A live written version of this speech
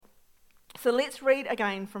So let's read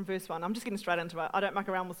again from verse 1. I'm just getting straight into it. I don't muck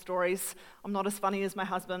around with stories. I'm not as funny as my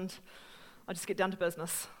husband. I just get down to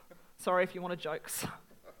business. Sorry if you wanted jokes.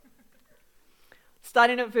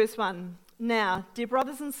 Starting at verse 1. Now, dear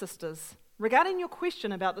brothers and sisters, regarding your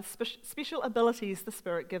question about the special abilities the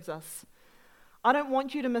Spirit gives us, I don't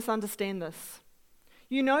want you to misunderstand this.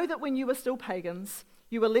 You know that when you were still pagans,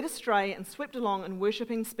 you were led astray and swept along in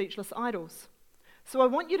worshipping speechless idols. So I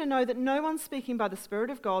want you to know that no one speaking by the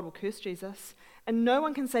Spirit of God will curse Jesus, and no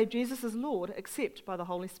one can say Jesus is Lord except by the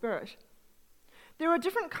Holy Spirit. There are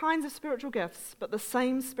different kinds of spiritual gifts, but the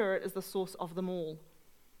same Spirit is the source of them all.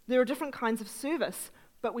 There are different kinds of service,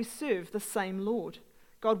 but we serve the same Lord.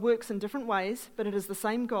 God works in different ways, but it is the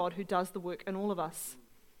same God who does the work in all of us.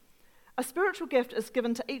 A spiritual gift is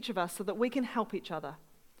given to each of us so that we can help each other.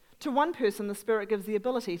 To one person, the Spirit gives the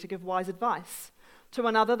ability to give wise advice. To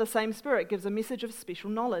another, the same Spirit gives a message of special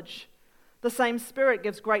knowledge. The same Spirit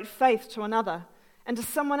gives great faith to another. And to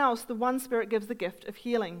someone else, the one Spirit gives the gift of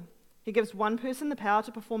healing. He gives one person the power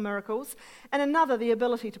to perform miracles, and another the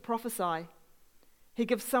ability to prophesy. He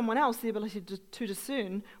gives someone else the ability to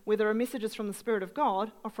discern whether a message is from the Spirit of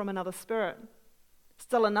God or from another spirit.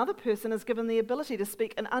 Still another person is given the ability to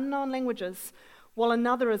speak in unknown languages, while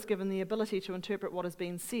another is given the ability to interpret what is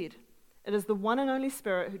being said. It is the one and only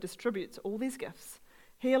Spirit who distributes all these gifts.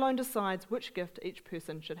 He alone decides which gift each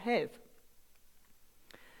person should have.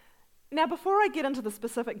 Now, before I get into the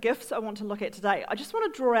specific gifts I want to look at today, I just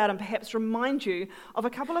want to draw out and perhaps remind you of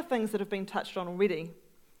a couple of things that have been touched on already.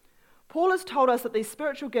 Paul has told us that these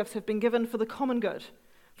spiritual gifts have been given for the common good,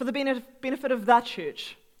 for the benefit of the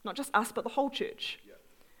church, not just us, but the whole church. Yeah.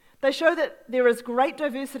 They show that there is great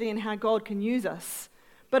diversity in how God can use us,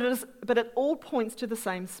 but it all points to the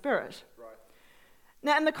same Spirit. Right.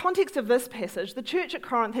 Now, in the context of this passage, the church at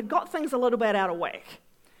Corinth had got things a little bit out of whack,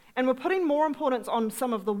 and were putting more importance on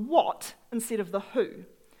some of the what instead of the who.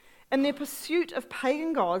 In their pursuit of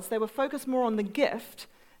pagan gods, they were focused more on the gift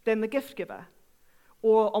than the gift giver,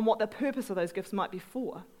 or on what the purpose of those gifts might be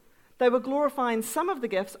for. They were glorifying some of the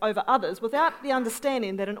gifts over others without the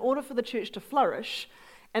understanding that in order for the church to flourish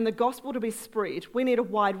and the gospel to be spread, we need a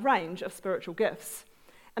wide range of spiritual gifts.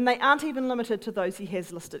 And they aren't even limited to those he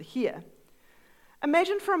has listed here.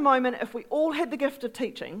 Imagine for a moment if we all had the gift of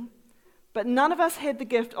teaching, but none of us had the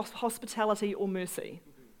gift of hospitality or mercy.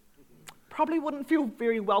 Probably wouldn't feel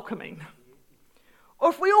very welcoming. Or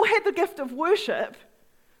if we all had the gift of worship,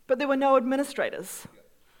 but there were no administrators.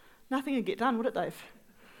 Nothing would get done, would it, Dave?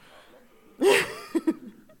 There'd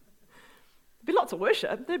be lots of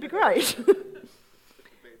worship. That'd be great.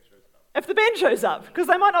 If the band shows up, because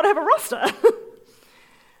they might not have a roster.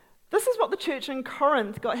 This is what the church in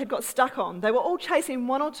Corinth had got stuck on. They were all chasing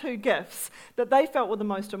one or two gifts that they felt were the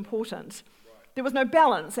most important. Right. There was no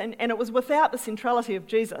balance, and it was without the centrality of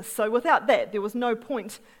Jesus. So without that, there was no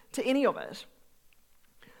point to any of it.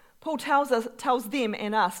 Paul tells them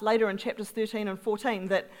and us later in chapters 13 and 14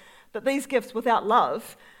 that these gifts without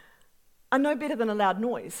love are no better than a loud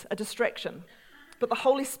noise, a distraction. But the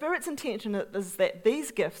Holy Spirit's intention is that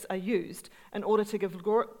these gifts are used in order to give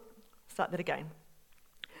glory. Start that again.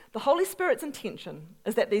 The Holy Spirit's intention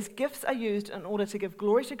is that these gifts are used in order to give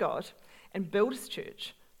glory to God and build His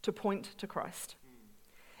church to point to Christ.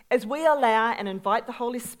 As we allow and invite the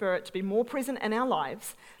Holy Spirit to be more present in our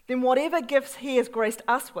lives, then whatever gifts He has graced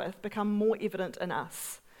us with become more evident in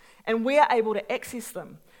us, and we are able to access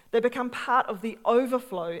them. They become part of the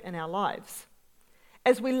overflow in our lives.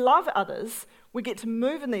 As we love others, we get to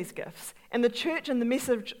move in these gifts, and the church and the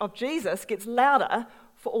message of Jesus gets louder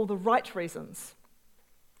for all the right reasons.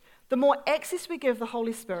 The more access we give the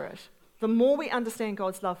Holy Spirit, the more we understand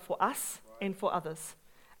God's love for us and for others.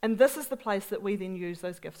 And this is the place that we then use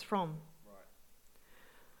those gifts from. Right.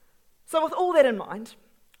 So with all that in mind,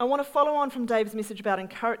 I want to follow on from Dave's messages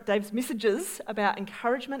about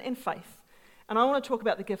encouragement and faith. And I want to talk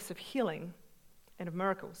about the gifts of healing and of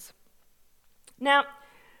miracles. Now,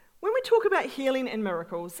 when we talk about healing and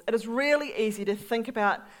miracles, it is really easy to think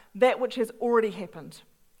about that which has already happened,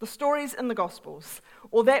 the stories in the Gospels,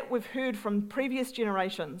 or that we've heard from previous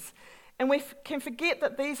generations, and we can forget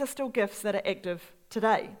that these are still gifts that are active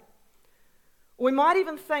today. We might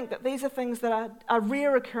even think that these are things that are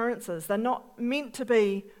rare occurrences. They're not meant to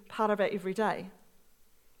be part of our everyday.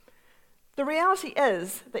 The reality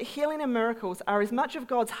is that healing and miracles are as much of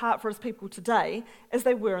God's heart for His people today as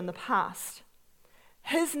they were in the past.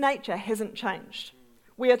 His nature hasn't changed.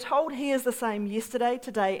 We are told He is the same yesterday,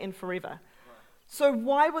 today, and forever. So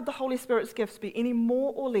why would the Holy Spirit's gifts be any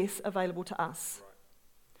more or less available to us?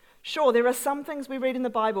 Sure, there are some things we read in the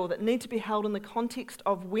Bible that need to be held in the context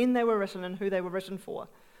of when they were written and who they were written for.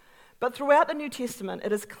 But throughout the New Testament,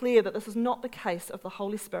 it is clear that this is not the case of the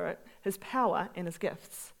Holy Spirit, his power, and his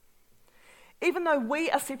gifts. Even though we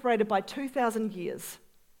are separated by 2,000 years,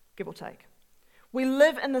 give or take, we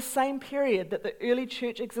live in the same period that the early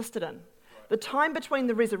church existed in, the time between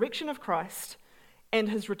the resurrection of Christ and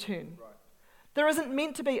his return. There isn't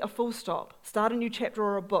meant to be a full stop, start a new chapter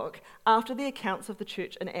or a book, after the accounts of the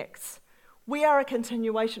church in Acts. We are a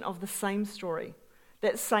continuation of the same story,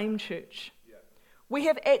 that same church. We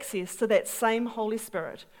have access to that same Holy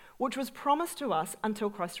Spirit, which was promised to us until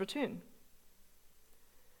Christ's return.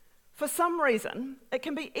 For some reason, it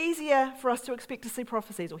can be easier for us to expect to see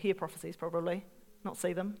prophecies, or hear prophecies probably, not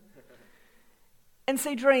see them, and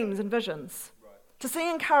see dreams and visions, to see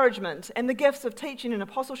encouragement and the gifts of teaching and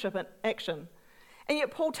apostleship in action. And yet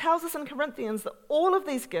Paul tells us in Corinthians that all of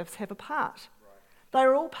these gifts have a part. They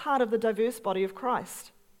are all part of the diverse body of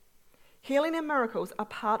Christ. Healing and miracles are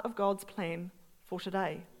part of God's plan for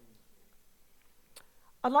today.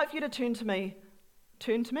 I'd like for you to turn to me?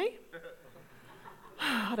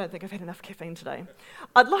 I don't think I've had enough caffeine today.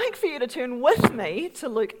 I'd like for you to turn with me to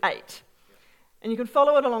Luke 8. And you can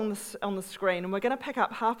follow it along on the screen, and we're going to pick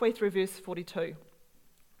up halfway through verse 42.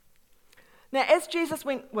 Now, as Jesus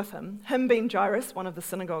went with him being Jairus, one of the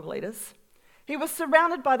synagogue leaders, he was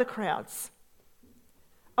surrounded by the crowds.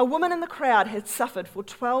 A woman in the crowd had suffered for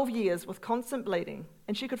 12 years with constant bleeding,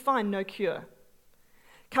 and she could find no cure.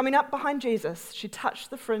 Coming up behind Jesus, she touched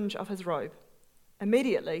the fringe of his robe.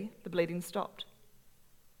 Immediately, the bleeding stopped.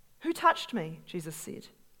 "Who touched me?" Jesus said.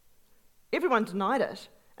 Everyone denied it,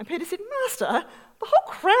 and Peter said, "Master, the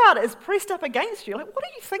whole crowd is pressed up against you. What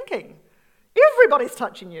are you thinking? Everybody's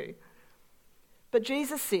touching you." But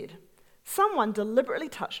Jesus said, "Someone deliberately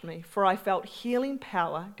touched me, for I felt healing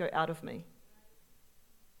power go out of me."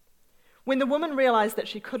 When the woman realized that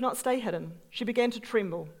she could not stay hidden, she began to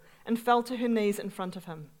tremble and fell to her knees in front of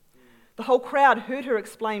him. The whole crowd heard her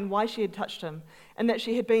explain why she had touched him and that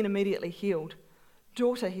she had been immediately healed.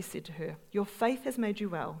 "Daughter," he said to her, "your faith has made you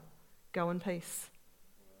well. Go in peace."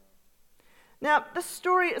 Now, this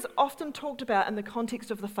story is often talked about in the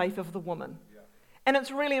context of the faith of the woman. And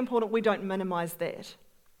it's really important we don't minimize that.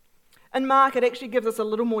 In Mark, it actually gives us a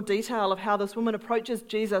little more detail of how this woman approaches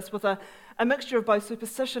Jesus with a mixture of both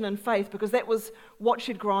superstition and faith, because that was what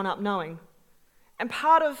she'd grown up knowing. And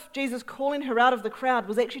part of Jesus calling her out of the crowd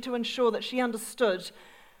was actually to ensure that she understood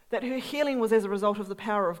that her healing was as a result of the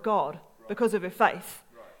power of God because of her faith,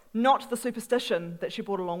 not the superstition that she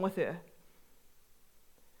brought along with her.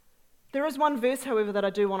 There is one verse, however, that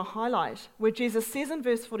I do want to highlight, where Jesus says in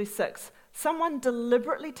verse 46, "Someone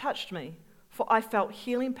deliberately touched me, for I felt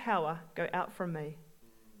healing power go out from me."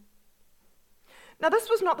 Now, this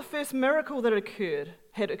was not the first miracle that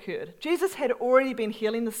had occurred. Jesus had already been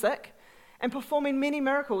healing the sick and performing many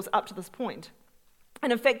miracles up to this point.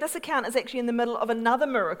 And in fact, this account is actually in the middle of another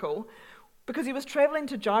miracle, because he was traveling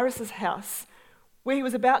to Jairus' house, where he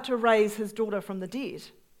was about to raise his daughter from the dead.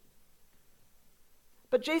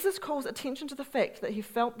 But Jesus calls attention to the fact that he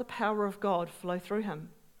felt the power of God flow through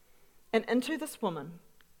him and into this woman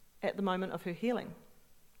at the moment of her healing.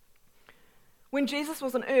 When Jesus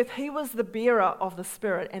was on earth, he was the bearer of the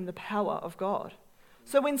Spirit and the power of God.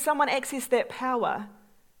 So when someone accessed that power,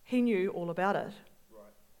 he knew all about it.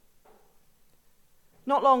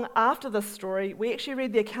 Not long after this story, we actually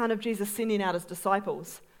read the account of Jesus sending out his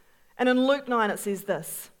disciples. And in Luke 9, it says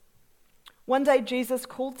this: "One day Jesus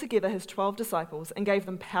called together his 12 disciples and gave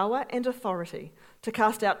them power and authority to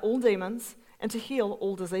cast out all demons and to heal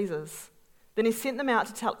all diseases. Then he sent them out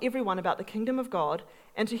to tell everyone about the kingdom of God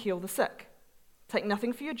and to heal the sick. Take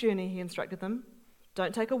nothing for your journey," he instructed them.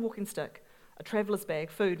 "Don't take a walking stick, a traveller's bag,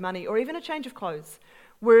 food, money, or even a change of clothes.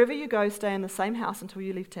 Wherever you go, stay in the same house until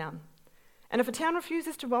you leave town. And if a town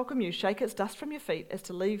refuses to welcome you, shake its dust from your feet as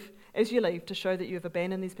you leave to show that you have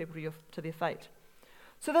abandoned these people to their fate."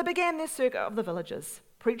 So they began their circuit of the villages,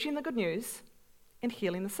 preaching the good news and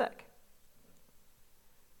healing the sick.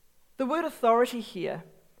 The word authority here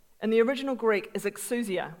in the original Greek is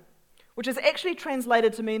exousia, which is actually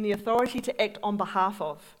translated to mean the authority to act on behalf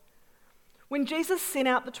of. When Jesus sent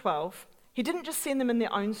out the 12, he didn't just send them in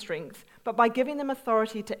their own strength, but by giving them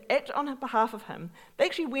authority to act on behalf of him, they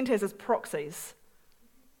actually went as his proxies.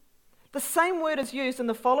 The same word is used in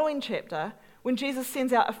the following chapter when Jesus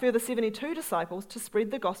sends out a further 72 disciples to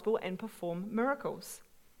spread the gospel and perform miracles.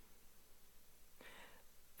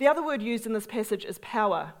 The other word used in this passage is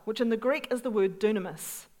power, which in the Greek is the word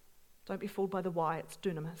dunamis. Don't be fooled by the Y, it's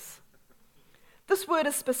dunamis. This word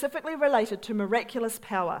is specifically related to miraculous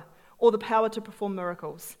power, or the power to perform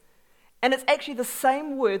miracles. And it's actually the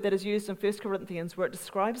same word that is used in 1 Corinthians, where it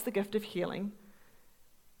describes the gift of healing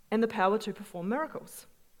and the power to perform miracles.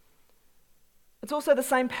 It's also the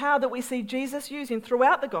same power that we see Jesus using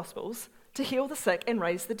throughout the Gospels to heal the sick and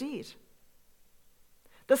raise the dead.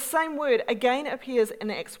 The same word again appears in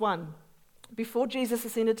Acts 1, before Jesus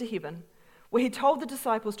ascended to heaven, where he told the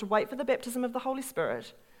disciples to wait for the baptism of the Holy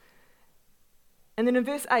Spirit. And then in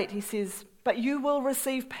verse 8 he says, "But you will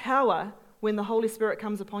receive power when the Holy Spirit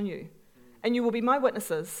comes upon you, and you will be my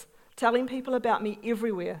witnesses, telling people about me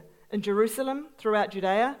everywhere, in Jerusalem, throughout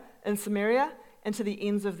Judea, in Samaria, and to the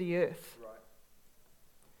ends of the earth." Right.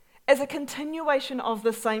 As a continuation of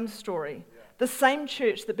the same story, the same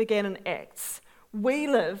church that began in Acts, we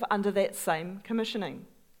live under that same commissioning.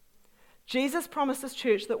 Jesus promised his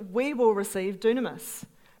church that we will receive dunamis,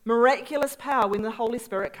 miraculous power when the Holy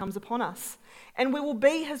Spirit comes upon us, and we will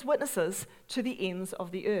be his witnesses to the ends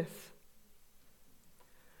of the earth.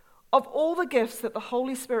 Of all the gifts that the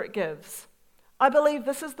Holy Spirit gives, I believe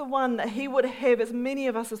this is the one that he would have as many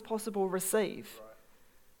of us as possible receive. Right.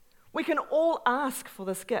 We can all ask for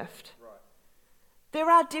this gift. Right. There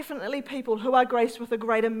are definitely people who are graced with a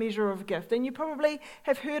greater measure of gift, and you probably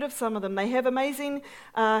have heard of some of them. They have amazing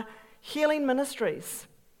healing ministries.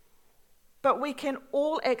 But we can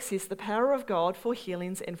all access the power of God for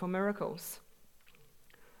healings and for miracles.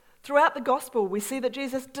 Throughout the gospel, we see that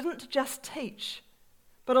Jesus didn't just teach,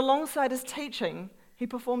 but alongside his teaching, he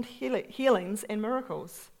performed healings and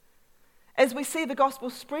miracles. As we see the gospel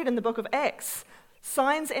spread in the book of Acts,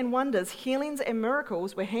 signs and wonders, healings and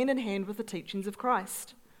miracles were hand in hand with the teachings of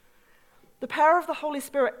Christ. The power of the Holy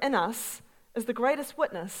Spirit in us is the greatest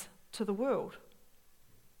witness to the world.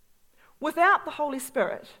 Without the Holy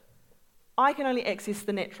Spirit, I can only access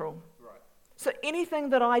the natural. Right. So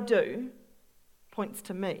anything that I do points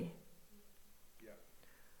to me. Yeah.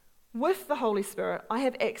 With the Holy Spirit, I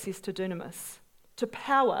have access to dunamis, to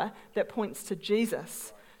power that points to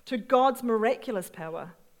Jesus, right, to God's miraculous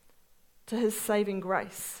power, to his saving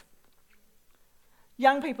grace.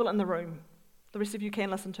 Young people in the room, the rest of you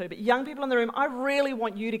can listen too, but young people in the room, I really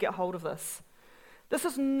want you to get hold of this. This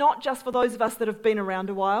is not just for those of us that have been around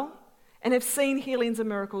a while and have seen healings and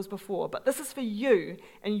miracles before, but this is for you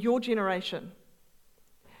and your generation.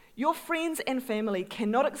 Your friends and family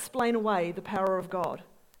cannot explain away the power of God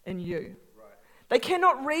in you. Right. They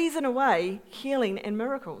cannot reason away healing and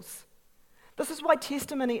miracles. This is why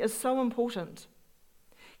testimony is so important.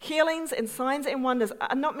 Healings and signs and wonders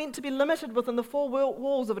are not meant to be limited within the four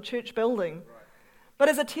walls of a church building, right, but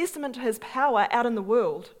as a testament to his power out in the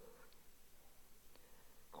world.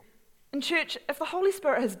 In church, if the Holy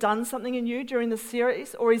Spirit has done something in you during this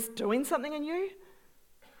series, or he's doing something in you,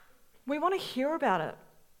 we want to hear about it.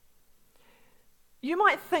 You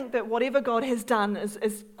might think that whatever God has done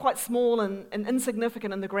is quite small and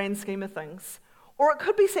insignificant in the grand scheme of things, or it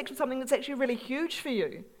could be something that's actually really huge for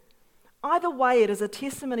you. Either way, it is a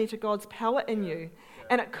testimony to God's power in you,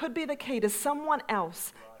 and it could be the key to someone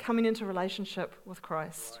else coming into relationship with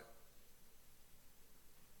Christ.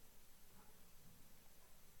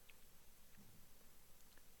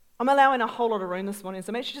 I'm allowing a whole lot of room this morning,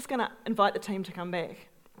 so I'm actually just going to invite the team to come back.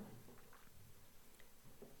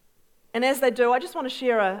 And as they do, I just want to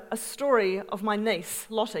share a story of my niece,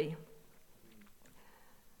 Lottie.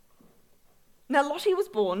 Now, Lottie was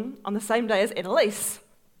born on the same day as Annalise.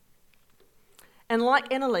 And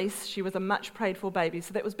like Annalise, she was a much prayed for baby,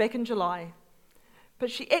 so that was back in July.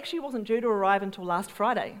 But she actually wasn't due to arrive until last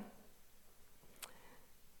Friday.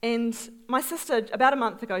 And my sister, about a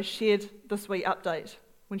month ago, shared this wee update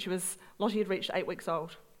when Lottie had reached 8 weeks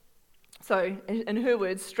old. So, in her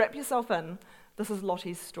words, strap yourself in, this is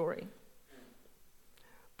Lottie's story.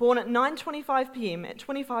 Born at 9:25 p.m. at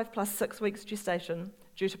 25 plus 6 weeks gestation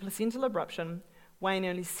due to placental abruption, weighing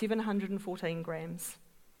only 714 grams.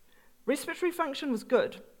 Respiratory function was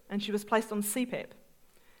good, and she was placed on CPAP.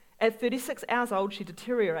 At 36 hours old, she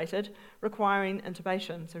deteriorated, requiring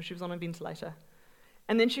intubation, so she was on a ventilator.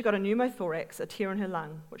 And then she got a pneumothorax, a tear in her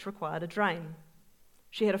lung, which required a drain.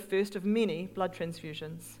 She had a first of many blood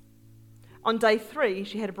transfusions. On day 3,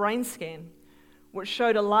 she had a brain scan, which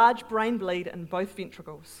showed a large brain bleed in both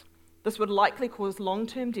ventricles. This would likely cause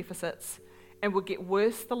long-term deficits and would get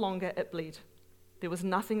worse the longer it bled. There was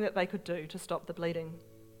nothing that they could do to stop the bleeding.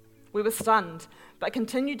 We were stunned, but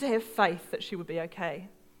continued to have faith that she would be okay.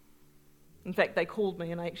 In fact, they called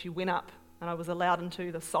me and I actually went up and I was allowed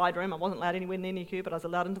into the side room. I wasn't allowed anywhere near NICU, but I was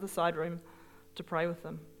allowed into the side room to pray with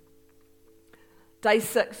them. Day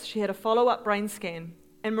 6, she had a follow-up brain scan,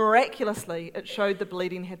 and miraculously it showed the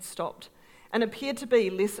bleeding had stopped and appeared to be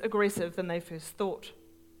less aggressive than they first thought.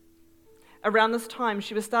 Around this time,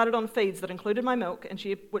 she was started on feeds that included my milk,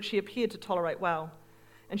 which she appeared to tolerate well,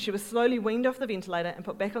 and she was slowly weaned off the ventilator and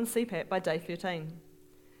put back on CPAP by day 13.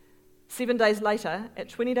 7 days later, at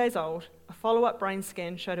 20 days old, a follow-up brain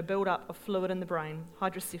scan showed a build-up of fluid in the brain,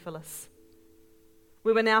 hydrocephalus.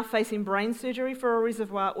 We were now facing brain surgery for a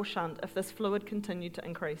reservoir or shunt if this fluid continued to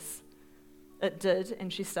increase. It did,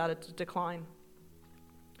 and she started to decline.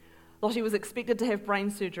 Lottie was expected to have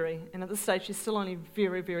brain surgery, and at this stage she's still only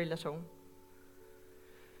very, very little.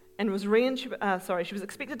 She was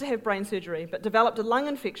expected to have brain surgery, but developed a lung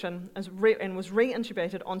infection and was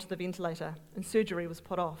re-intubated onto the ventilator, and surgery was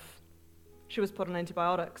put off. She was put on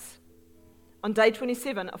antibiotics. On day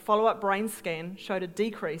 27, a follow-up brain scan showed a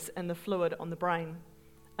decrease in the fluid on the brain.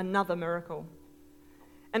 Another miracle.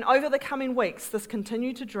 And over the coming weeks, this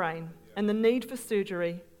continued to drain, and the need for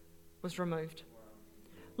surgery was removed.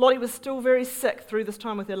 Lottie was still very sick through this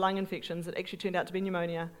time with her lung infections. It actually turned out to be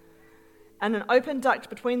pneumonia. And an open duct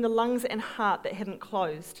between the lungs and heart that hadn't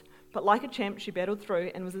closed. But like a champ, she battled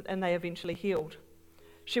through and they eventually healed.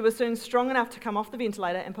 She was soon strong enough to come off the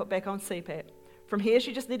ventilator and put back on CPAP. From here,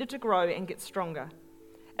 she just needed to grow and get stronger.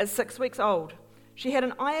 At 6 weeks old, she had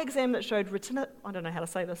an eye exam that showed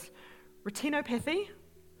retinopathy,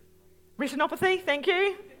 thank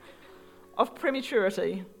you, of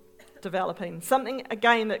prematurity developing. Something,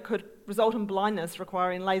 again, that could result in blindness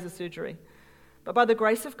requiring laser surgery. But by the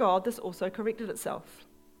grace of God, this also corrected itself.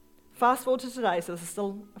 Fast forward to today, so this is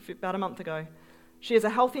still about a month ago. She has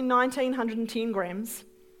a healthy 1,910 grams.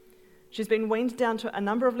 She's been weaned down to a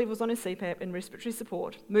number of levels on her CPAP and respiratory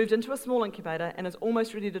support, moved into a small incubator, and is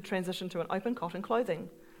almost ready to transition to an open cot and clothing.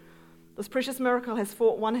 This precious miracle has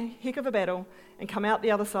fought one heck of a battle and come out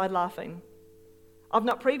the other side laughing. I've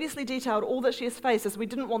not previously detailed all that she has faced, as we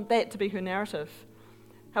didn't want that to be her narrative.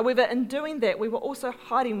 However, in doing that, we were also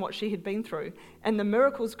hiding what she had been through and the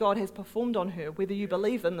miracles God has performed on her, whether you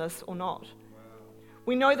believe in this or not. Wow.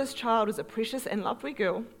 We know this child is a precious and lovely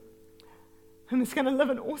girl who is going to live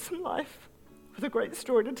an awesome life with a great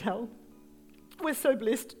story to tell. We're so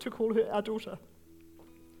blessed to call her our daughter.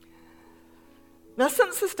 Now,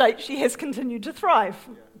 since this date, she has continued to thrive.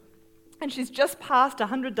 And she's just passed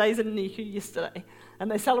 100 days in NICU yesterday, and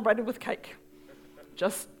they celebrated with cake.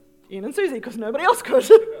 Just Ian and Susie, because nobody else could.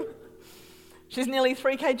 She's nearly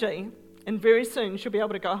 3 kg, and very soon she'll be able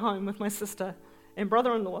to go home with my sister and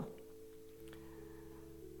brother-in-law.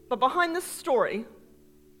 But behind this story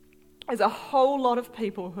is a whole lot of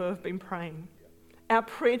people who have been praying. Our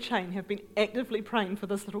prayer chain have been actively praying for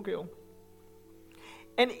this little girl.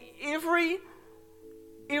 And every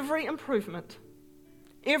improvement,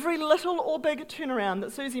 every little or big turnaround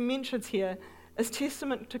that Susie mentions here is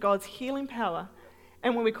testament to God's healing power,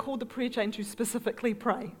 and when we called the prayer chain to specifically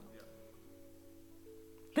pray.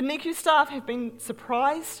 The NICU staff have been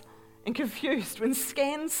surprised and confused when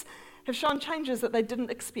scans have shown changes that they didn't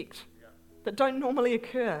expect, that don't normally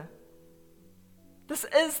occur. This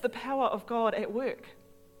is the power of God at work.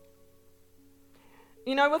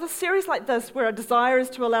 You know, with a series like this, where our desire is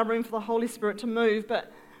to allow room for the Holy Spirit to move, but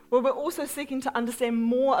where we're also seeking to understand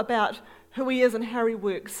more about who He is and how He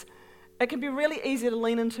works, it can be really easy to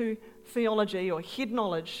lean into theology or head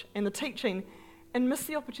knowledge and the teaching and miss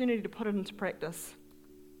the opportunity to put it into practice.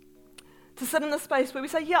 To sit in the space where we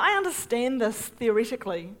say, yeah, I understand this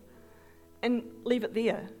theoretically, and leave it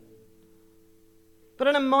there. But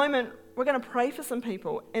in a moment, we're going to pray for some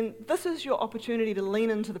people, and this is your opportunity to lean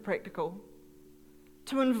into the practical,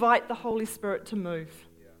 to invite the Holy Spirit to move.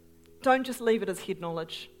 Yeah. Don't just leave it as head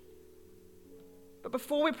knowledge. But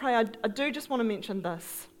before we pray, I do just want to mention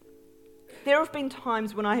this. There have been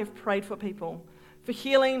times when I have prayed for people, for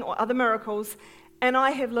healing or other miracles, and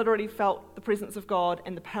I have literally felt the presence of God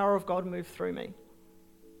and the power of God move through me.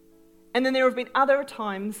 And then there have been other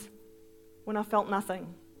times when I felt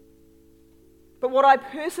nothing. But what I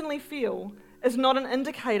personally feel is not an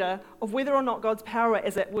indicator of whether or not God's power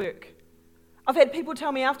is at work. I've had people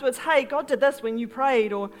tell me afterwards, hey, God did this when you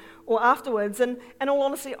prayed, or afterwards, and in all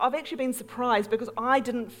honesty, I've actually been surprised because I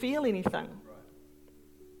didn't feel anything.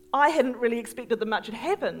 I hadn't really expected that much had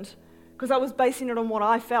happened because I was basing it on what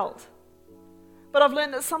I felt. But I've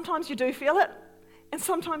learned that sometimes you do feel it, and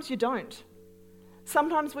sometimes you don't.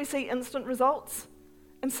 Sometimes we see instant results,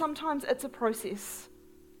 and sometimes it's a process.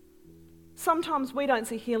 Sometimes we don't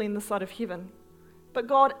see healing this side of heaven, but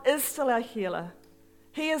God is still our healer.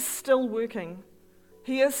 He is still working.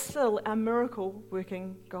 He is still our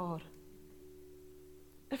miracle-working God.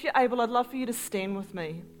 If you're able, I'd love for you to stand with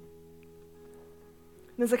me.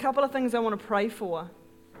 There's a couple of things I want to pray for.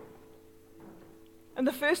 And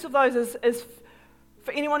the first of those is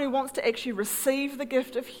for anyone who wants to actually receive the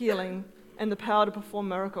gift of healing and the power to perform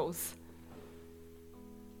miracles.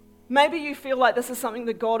 Maybe you feel like this is something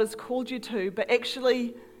that God has called you to, but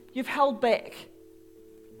actually you've held back.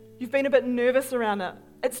 You've been a bit nervous around it.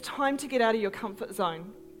 it's time to get out of your comfort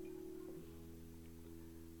zone.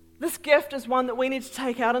 This gift is one that we need to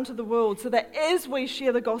take out into the world so that as we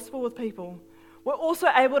share the gospel with people, we're also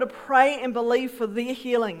able to pray and believe for their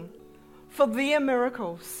healing, for their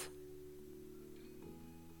miracles.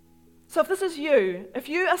 So if this is you, if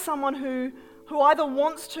you are someone who either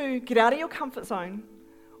wants to get out of your comfort zone,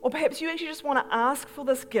 or perhaps you actually just want to ask for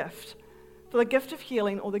this gift, for the gift of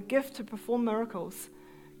healing or the gift to perform miracles,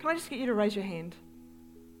 can I just get you to raise your hand?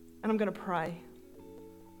 And I'm going to pray.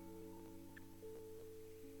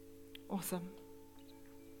 Awesome.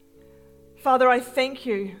 Father, I thank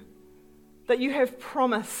you that you have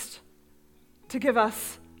promised to give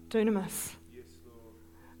us dunamis. Yes, Lord.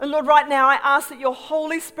 And Lord, right now I ask that your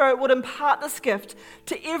Holy Spirit would impart this gift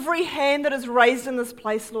to every hand that is raised in this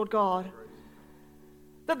place, Lord God.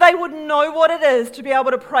 That they would know what it is to be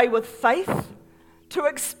able to pray with faith, to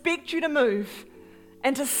expect you to move,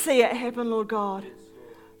 and to see it happen, Lord God.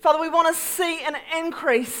 Father, we want to see an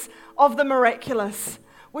increase of the miraculous.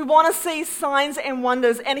 We want to see signs and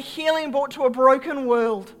wonders and healing brought to a broken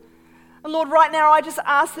world. And Lord, right now I just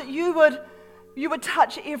ask that you would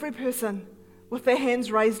touch every person with their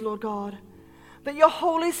hands raised, Lord God. That your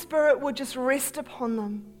Holy Spirit would just rest upon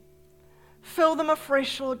them. Fill them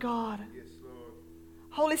afresh, Lord God. Yes, Lord.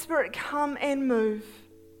 Holy Spirit, come and move.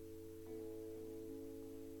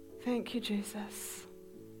 Thank you, Jesus.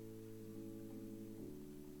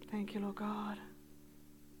 Thank you, Lord God.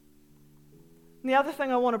 And the other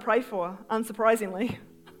thing I want to pray for, unsurprisingly,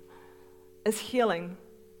 is healing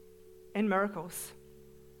and miracles.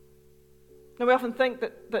 Now, we often think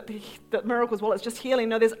that miracles, well, it's just healing.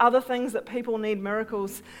 No, there's other things that people need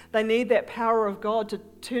miracles. They need that power of God to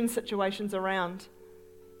turn situations around.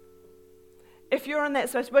 If you're in that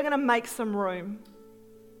space, we're going to make some room.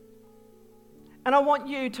 And I want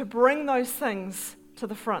you to bring those things to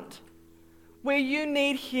the front. Where you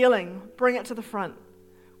need healing, bring it to the front.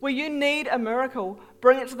 Where you need a miracle,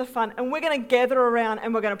 bring it to the front. And we're going to gather around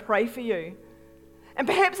and we're going to pray for you. And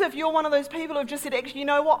perhaps if you're one of those people who've just said, actually, you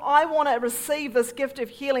know what, I want to receive this gift of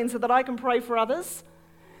healing so that I can pray for others,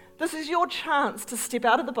 this is your chance to step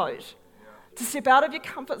out of the boat, to step out of your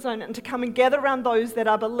comfort zone and to come and gather around those that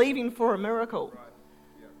are believing for a miracle.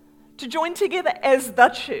 To join together as the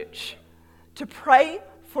church, to pray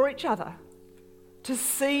for each other, to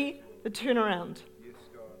see the turnaround. Yes,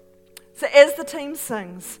 God. So as the team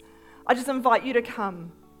sings, I just invite you to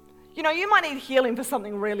come. You know, you might need healing for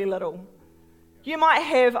something really little. You might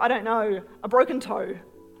have, I don't know, a broken toe.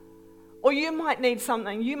 Or you might need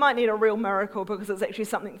a real miracle because it's actually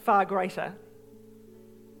something far greater.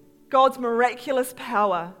 God's miraculous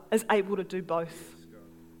power is able to do both. Yes, God.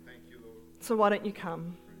 Thank you, Lord. So why don't you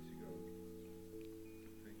come?